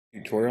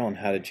tutorial on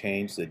how to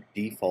change the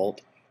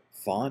default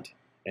font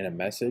in a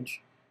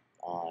message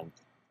on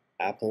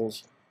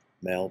Apple's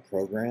Mail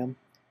program.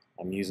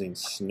 I'm using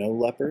Snow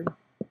Leopard.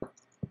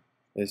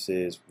 This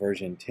is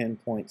version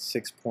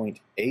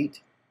 10.6.8,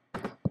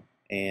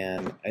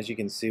 and as you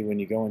can see, when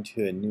you go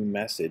into a new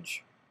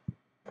message,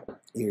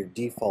 your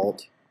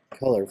default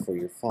color for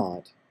your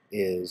font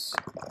is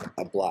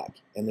a black,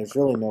 and there's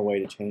really no way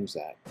to change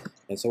that.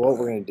 And so what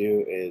we're going to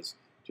do is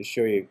just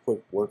show you a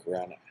quick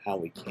workaround on how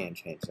we can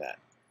change that.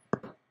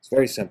 It's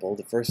very simple.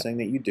 The first thing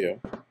that you do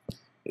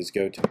is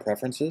go to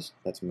Preferences,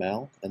 that's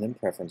Mail, and then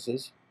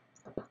Preferences.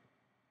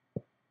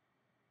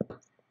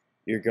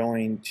 You're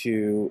going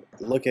to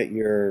look at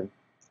your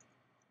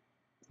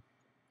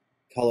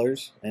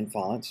colors and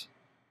fonts,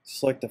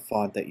 select the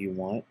font that you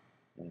want.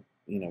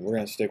 We're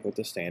going to stick with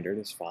the standard,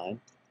 it's fine.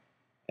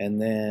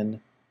 And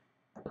then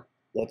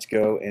let's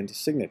go into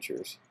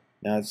Signatures.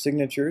 Now in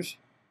Signatures,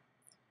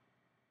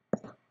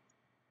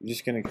 you're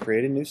just going to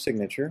create a new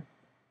signature,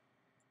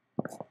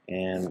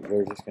 and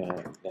we're just going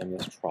to run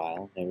this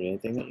trial, name it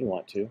anything that you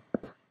want to.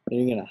 Then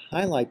you're going to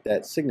highlight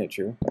that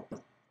signature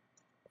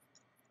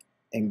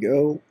and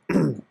go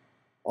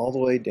all the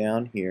way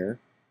down here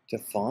to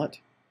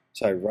Font.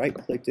 So I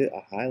right-clicked it,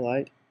 I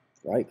highlight,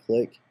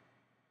 right-click,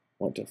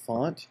 went to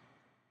Font,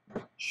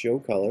 Show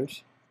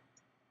Colors,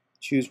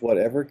 choose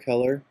whatever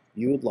color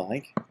you would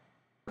like,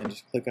 and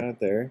just click on it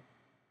there.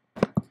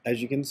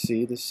 As you can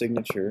see, the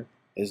signature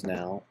is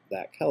now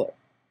that color.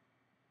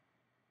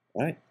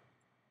 Right?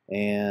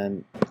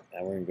 And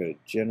now we're going to go to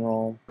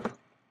General,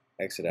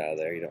 exit out of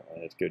there, you don't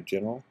want it to go to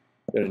General,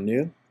 go to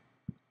New,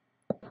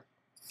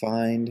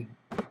 find.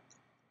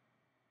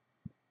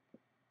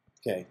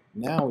 Okay,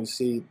 now we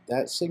see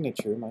that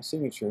signature, my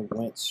signature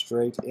went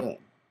straight in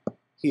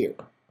here.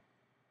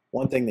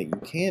 One thing that you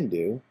can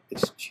do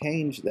is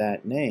change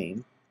that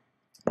name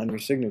on your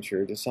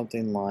signature to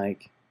something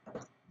like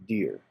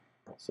Deer.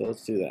 So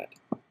let's do that.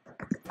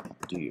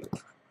 Deer,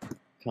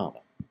 comma.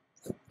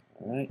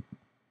 Alright,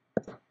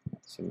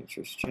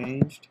 signature's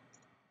changed.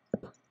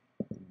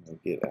 We'll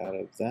get out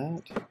of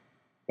that,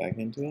 back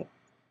into it.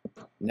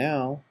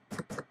 Now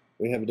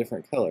we have a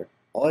different color.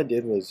 All I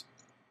did was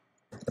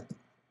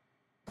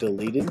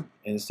deleted, and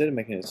instead of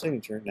making it a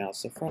signature, now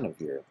it's the front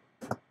of your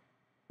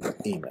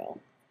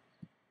email.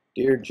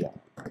 Dear John,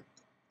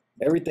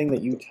 everything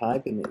that you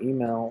type in the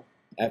email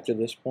after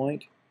this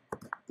point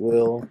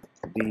will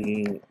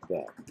be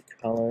the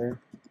color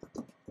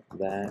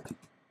that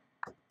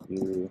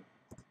you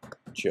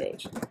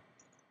chose.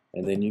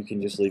 And then you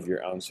can just leave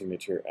your own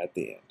signature at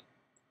the end.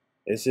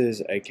 This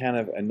is a kind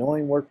of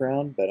annoying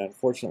workaround, but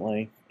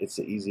unfortunately it's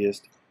the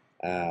easiest,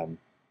 and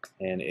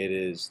it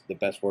is the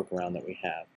best workaround that we have.